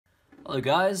Hello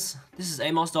guys, this is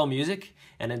Amosdoll Music,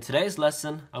 and in today's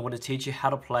lesson I'm going to teach you how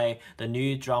to play the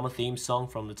new drama theme song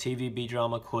from the TVB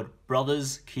drama called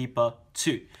Brothers Keeper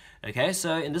 2. Okay,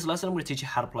 so in this lesson I'm going to teach you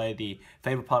how to play the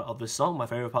favorite part of the song, my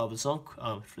favorite part of the song,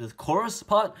 the chorus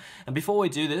part. And before we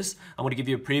do this, I'm going to give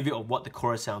you a preview of what the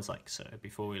chorus sounds like. So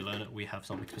before we learn it, we have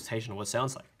some expectation of what it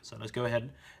sounds like. So let's go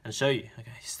ahead and show you.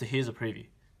 Okay, so here's a preview.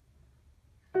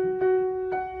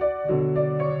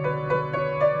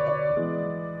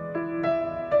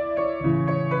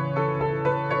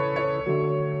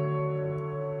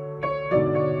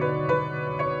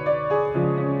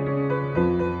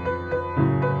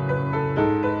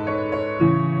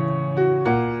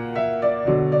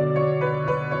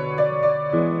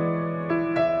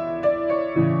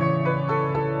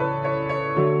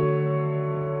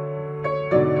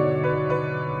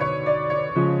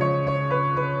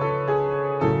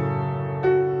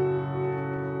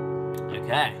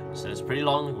 Okay, so it's pretty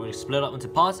long. We're going to split it up into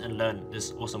parts and learn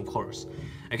this awesome chorus.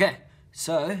 Okay,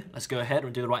 so let's go ahead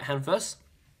and do the right hand first.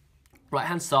 Right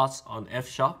hand starts on F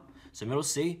sharp, so middle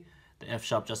C, the F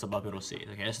sharp just above middle C.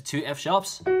 Okay, so two F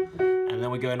sharps, and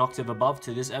then we go an octave above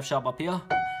to this F sharp up here,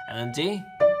 and then D,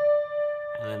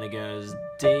 and then it goes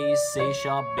D, C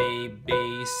sharp, B,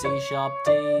 B, C sharp,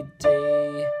 D, D,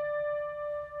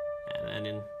 and then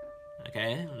in.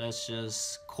 Okay, let's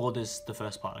just call this the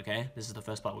first part, okay? This is the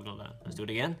first part we're going to learn. Let's do it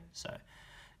again. So,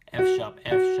 F sharp,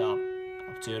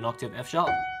 up to an octave F sharp,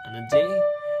 and then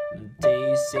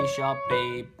D, C sharp,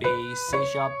 B, B, C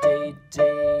sharp, D, D.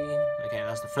 Okay,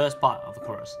 that's the first part of the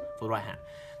chorus for the right hand.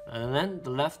 And then the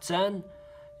left hand,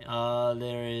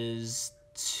 there is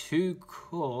two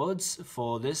chords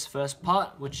for this first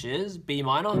part, which is B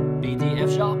minor, B, D, F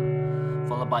sharp,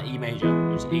 followed by E major,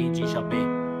 which is E, G sharp, B.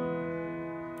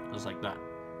 Just like that.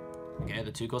 Okay,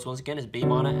 the two chords once again is B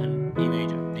minor and E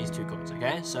major, these two chords,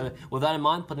 okay? So with that in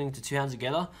mind, putting the two hands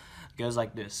together, it goes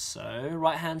like this. So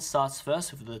right hand starts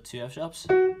first with the two F sharps,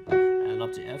 and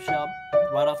up to F sharp,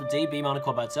 right after D, B minor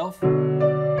chord by itself, right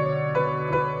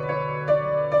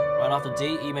after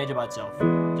D, E major by itself,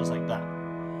 just like that.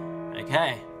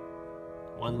 Okay,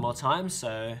 one more time,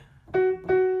 so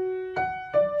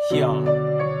here,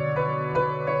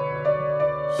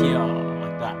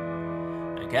 like that.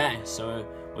 Okay, so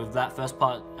with that first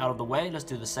part out of the way, let's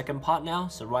do the second part now.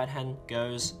 So right hand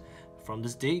goes from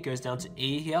this D, goes down to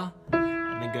E here,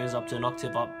 and then goes up to an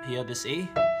octave up here, this E,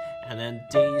 and then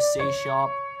D, C sharp,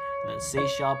 and then C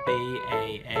sharp, B,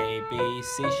 A, B,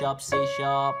 C sharp, just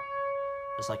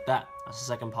like that. That's the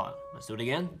second part. Let's do it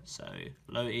again. So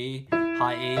low E,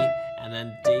 high E, and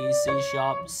then D, C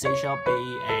sharp, B,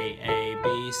 A,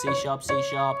 B, C sharp,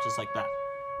 just like that.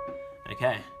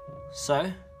 Okay,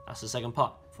 so that's the second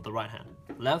part for the right hand.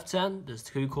 Left hand, there's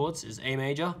two chords, is A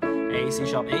major, A, C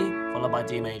sharp, E, followed by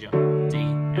D major, D,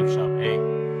 F sharp, A.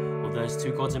 With those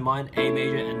two chords in mind, A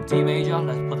major and D major,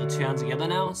 let's put the two hands together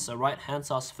now. So right hand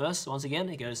starts first, once again,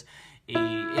 it goes E,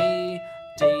 E,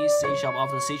 D, C sharp,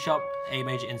 after the C sharp, A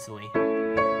major instantly.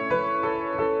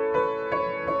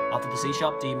 After the C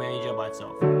sharp, D major by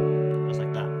itself, just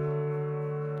like that.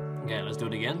 Okay, let's do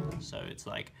it again. So it's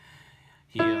like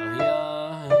here, and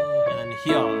then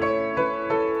here,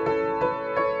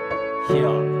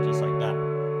 just like that.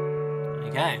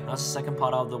 Okay, that's the second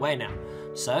part out of the way now.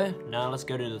 So now let's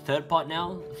go to the third part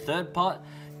now. The third part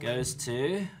goes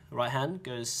to, right hand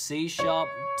goes C sharp,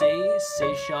 D,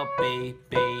 C sharp, B,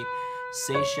 B,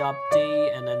 C sharp,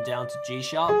 D, and then down to G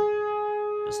sharp,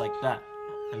 just like that.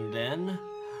 And then,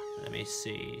 let me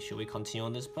see, should we continue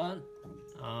on this part?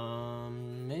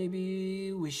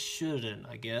 Maybe we shouldn't,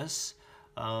 I guess.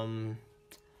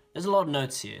 There's a lot of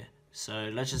notes here, so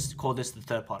let's just call this the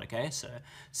third part, okay? So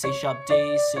C sharp,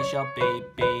 D, C sharp, B,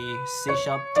 B, C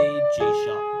sharp, D, G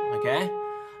sharp, okay?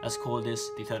 Let's call this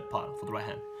the third part for the right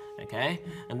hand, okay?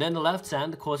 And then the left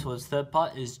hand, the chord for this third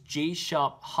part is G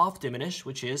sharp half diminished,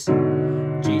 which is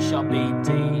G sharp, B,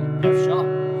 D, F sharp.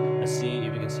 Let's see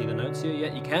if you can see the notes here.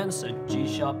 Yeah, you can. So G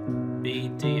sharp, B,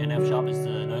 D, and F sharp is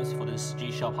the notes for this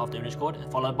G sharp half diminished chord,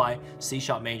 followed by C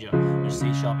sharp major, which is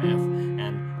C sharp, F,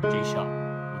 and G sharp.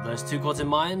 With those two chords in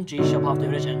mind, G sharp half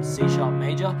diminished and C sharp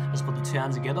major, let's put the two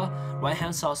hands together. Right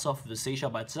hand starts off with the C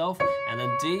sharp by itself, and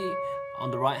then D on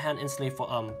the right hand instantly for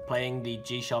playing the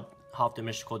G sharp half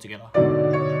diminished chord together. After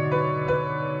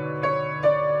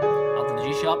the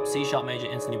G sharp, C sharp major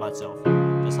instantly by itself,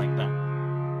 just like that.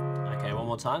 Okay, one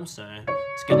more time, so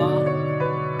together,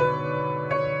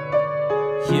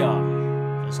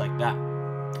 here, just like that.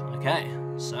 Okay,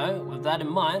 so with that in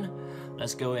mind,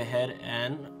 let's go ahead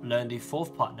and learn the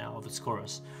fourth part now of its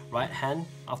chorus. Right hand,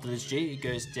 after this G, it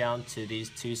goes down to these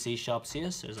two C sharps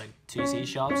here, so it's like two C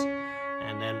sharps,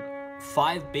 and then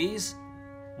 5 Bs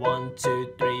 1,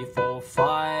 2, 3, 4,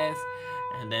 5,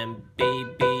 and then B,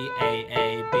 B,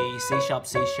 A, B, C sharp,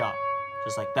 C sharp,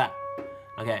 just like that.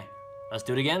 Okay, let's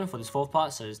do it again for this fourth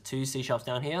part. So there's 2 C sharps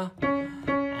down here,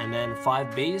 and then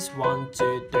 5 Bs, 1,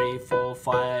 2, 3, 4,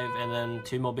 5, and then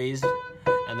 2 more Bs,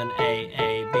 and then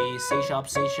A, B, C sharp,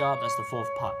 C sharp. That's the fourth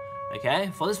part.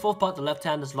 Okay, for this fourth part, the left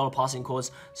hand, there's a lot of passing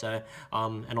chords, so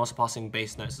and also passing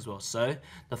bass notes as well. So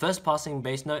the first passing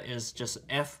bass note is just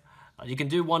F. You can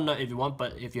do one note if you want,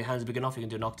 but if your hand's big enough, you can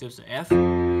do an octave. So F,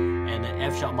 and then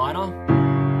F sharp minor,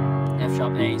 F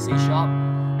sharp A, C sharp,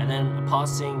 and then a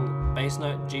passing bass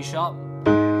note G sharp,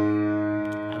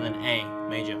 and then A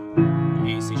major,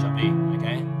 A, C sharp, A.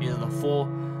 Okay, these are the 4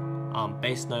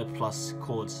 bass note plus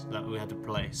chords that we have to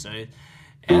play. So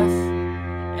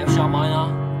F sharp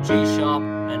minor, G sharp,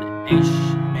 and H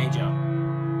major.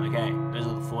 Okay, those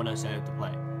are the 4 notes that I have to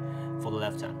play for the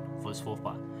left hand for this fourth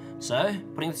part. So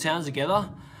putting the 2 hands together,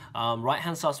 right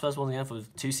hand starts first once again for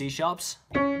 2 C sharps.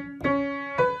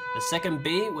 The second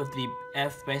B with the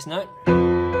F bass note.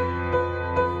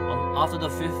 After the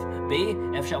 5th B,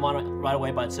 F sharp minor right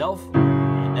away by itself,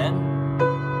 and then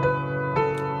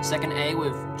second A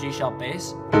with G sharp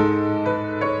bass.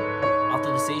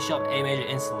 After the C sharp, A major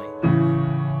instantly,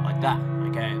 like that.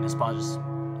 Okay, this part is a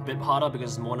bit harder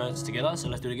because there's more notes together. So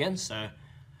let's do it again. So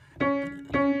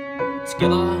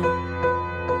together,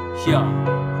 here,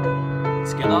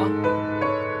 together,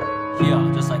 here,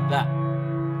 just like that.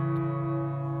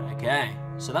 Okay,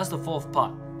 so that's the fourth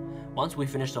part. Once we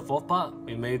finish the fourth part,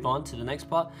 we move on to the next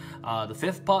part, the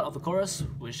fifth part of the chorus,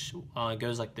 which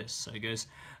goes like this. So it goes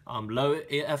low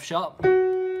F sharp,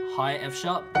 high F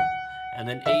sharp, and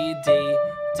then E, D,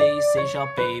 D, C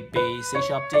sharp, B, B, C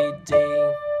sharp, D, D,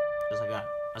 just like that.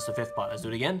 That's the fifth part. Let's do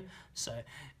it again. So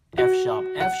F sharp,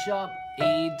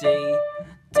 E, D,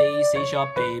 D, C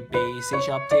sharp, B, B, C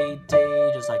sharp, D, D,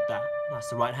 just like that. That's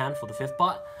the right hand for the fifth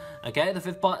part. Okay, the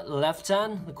fifth part, left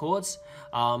hand, the chords.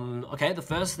 Okay, the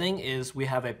first thing is we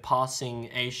have a passing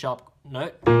A sharp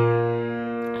note,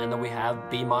 and then we have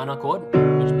B minor chord,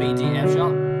 which is B, D, F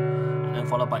sharp, and then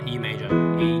followed by E major,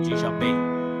 E, G sharp, B.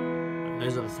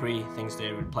 Those are the 3 things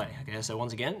they would play. Okay, so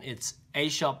once again, it's A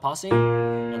sharp passing,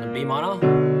 and then B minor,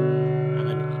 and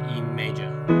then E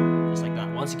major, just like that.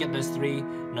 Once you get those 3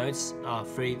 notes,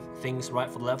 3 things right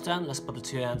for the left hand, let's put the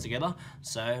 2 hands together.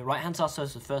 So right hand starts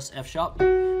with the first F sharp,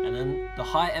 and then the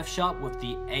high F sharp with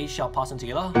the A sharp passing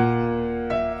together.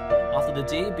 After the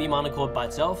D, B minor chord by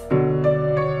itself.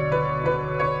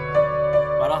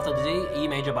 Right after the D, E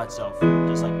major by itself,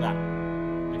 just like that.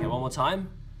 Okay, one more time.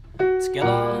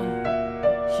 Together,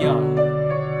 here,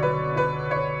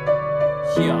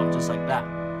 here, just like that.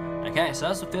 Okay, so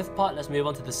that's the fifth part. Let's move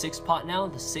on to the sixth part now.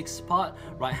 The sixth part,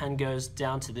 right hand goes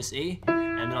down to this E,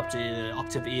 and then up to the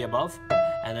octave E above,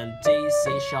 and then D,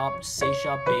 C sharp, B,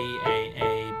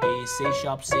 A, B, C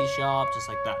sharp, just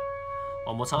like that.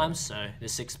 One more time. So the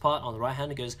sixth part on the right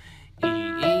hand, it goes E,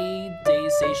 E, D,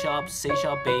 C sharp,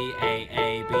 B,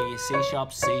 A, B, C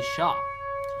sharp.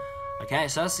 Okay,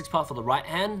 so that's the sixth part for the right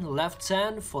hand. Left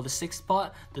hand, for the sixth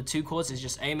part, the 2 chords is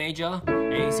just A major,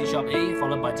 A, C sharp, E,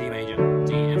 followed by D major,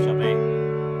 D, F sharp, A.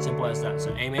 Simple as that.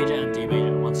 So A major and D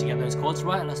major. Once you get those chords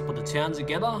right, let's put the 2 hands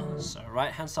together. So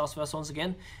right hand starts first once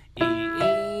again. E,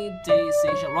 E, D,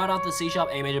 C sharp. Right after C sharp,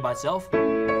 A major by itself.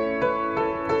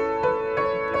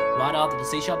 Right after the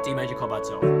C sharp, D major chord by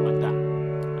itself, like that.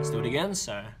 Let's do it again.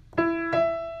 So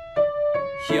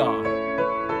here,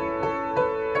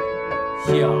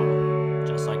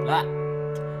 just like that.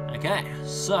 Okay,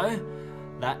 so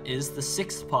that is the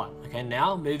sixth part. Okay,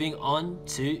 now moving on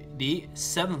to the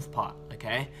seventh part.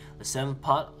 Okay, the seventh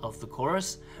part of the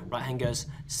chorus. Right hand goes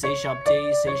C sharp,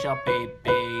 D, C sharp, B, B,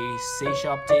 C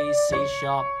sharp, D, C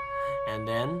sharp, and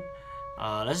then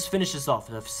let's just finish this off.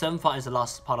 The seventh part is the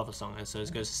last part of the song, and so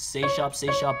it goes C sharp,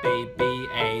 B, B,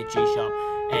 A, G sharp,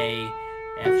 A,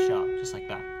 F sharp, just like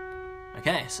that.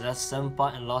 Okay, so that's the 7th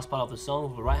part and last part of the song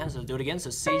with the right hand. So let's do it again. So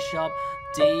C sharp,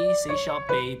 D, C sharp,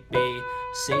 B, B,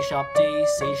 C sharp, D,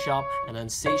 C sharp, and then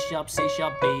C sharp,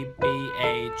 B, B,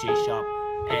 A, G sharp,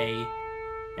 A,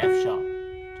 F sharp,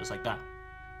 just like that.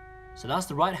 So that's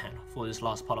the right hand for this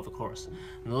last part of the chorus.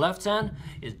 And the left hand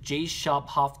is G sharp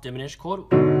half diminished chord,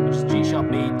 which is G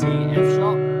sharp, B, D, F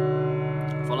sharp,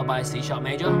 followed by C sharp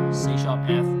major, C sharp,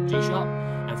 F, G sharp,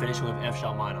 and finishing with F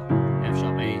sharp minor, F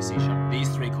sharp, A, C sharp. These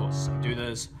 3 chords. So do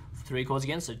those 3 chords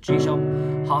again. So G sharp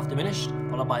half diminished,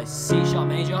 followed by C sharp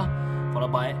major,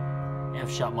 followed by F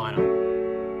sharp minor.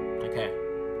 Okay,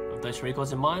 with those 3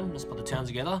 chords in mind, let's put the 2 hands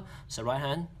together. So right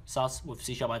hand starts with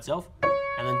C sharp by itself,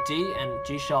 and then D and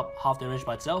G sharp half diminished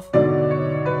by itself. After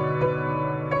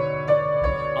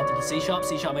the C sharp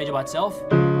major by itself.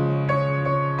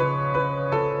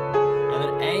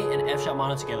 F sharp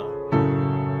minor together.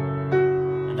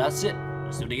 And that's it.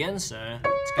 Let's do it again. So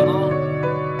together,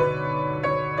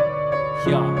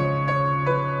 here,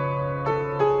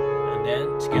 and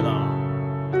then together.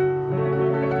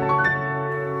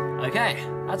 Okay,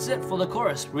 that's it for the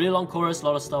chorus. Really long chorus, a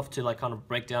lot of stuff to like kind of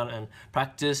break down and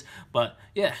practice. But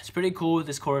yeah, it's pretty cool.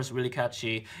 This chorus is really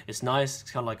catchy. It's nice.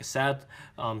 It's kind of like a sad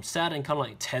and kind of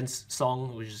like tense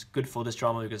song, which is good for this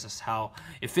drama because that's how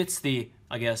it fits the,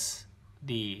 I guess,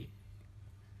 the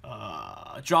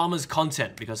drama's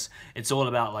content, because it's all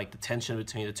about like the tension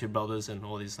between the two brothers and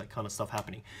all this like kind of stuff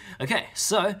happening. Okay,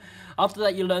 so after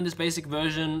that you learn this basic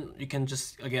version, you can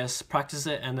just, I guess, practice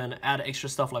it and then add extra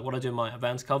stuff like what I do in my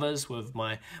advanced covers with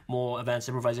my more advanced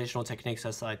improvisational techniques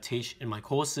as I teach in my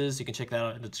courses. You can check that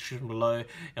out in the description below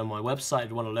on my website if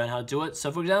you want to learn how to do it.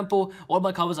 So for example, all of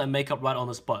my covers I make up right on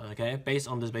the spot, okay, based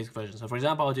on this basic version. So for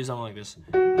example, I'll do something like this.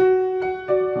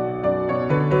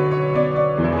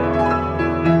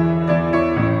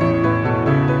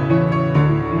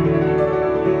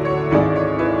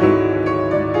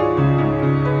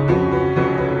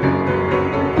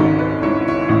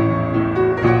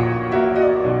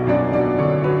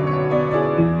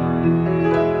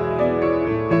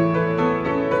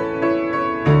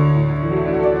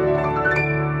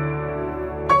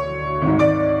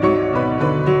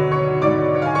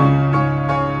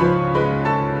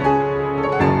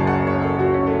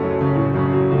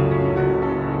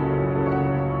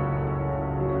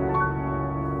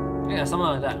 Yeah, something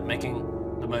like that, making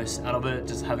the most out of it,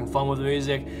 just having fun with the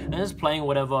music, and just playing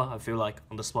whatever I feel like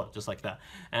on the spot, just like that.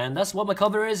 And that's what my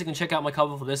cover is. You can check out my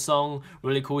cover for this song,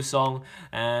 really cool song,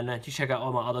 and you check out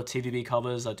all my other TVB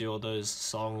covers. I do all those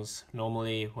songs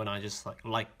normally when I just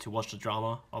like to watch the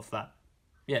drama of that.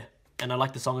 Yeah, and I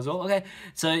like the song as well. Okay,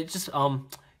 so just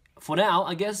for now,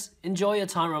 I guess, enjoy your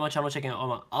time around my channel, checking out all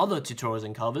my other tutorials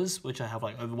and covers, which I have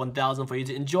like over 1,000 for you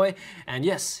to enjoy. And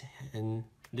yes, in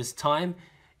this time,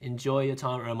 enjoy your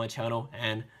time around my channel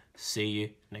and see you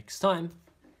next time.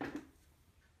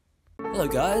 Hello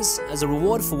guys, as a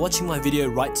reward for watching my video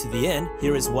right to the end,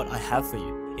 here is what I have for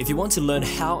you. If you want to learn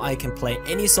how I can play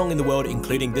any song in the world,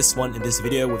 including this one in this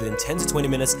video within 10 to 20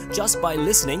 minutes just by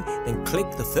listening, then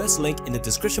click the first link in the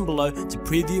description below to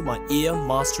preview my ear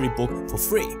mastery book for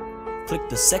free. Click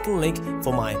the second link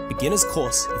for my beginner's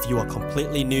course if you are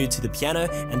completely new to the piano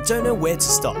and don't know where to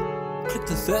start. Click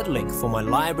the third link for my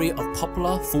library of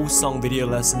popular full song video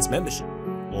lessons membership.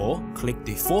 Or click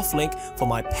the fourth link for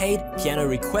my paid piano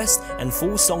request and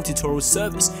full song tutorial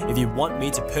service if you want me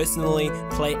to personally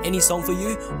play any song for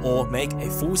you or make a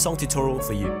full song tutorial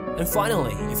for you. And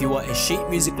finally, if you are a sheet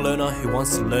music learner who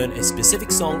wants to learn a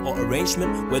specific song or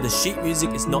arrangement where the sheet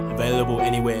music is not available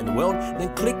anywhere in the world,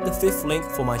 then click the fifth link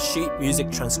for my sheet music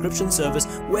transcription service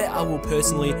where I will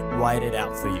personally write it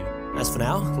out for you. As for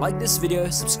now, like this video,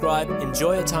 subscribe,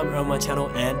 enjoy your time around my channel,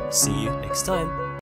 and see you next time.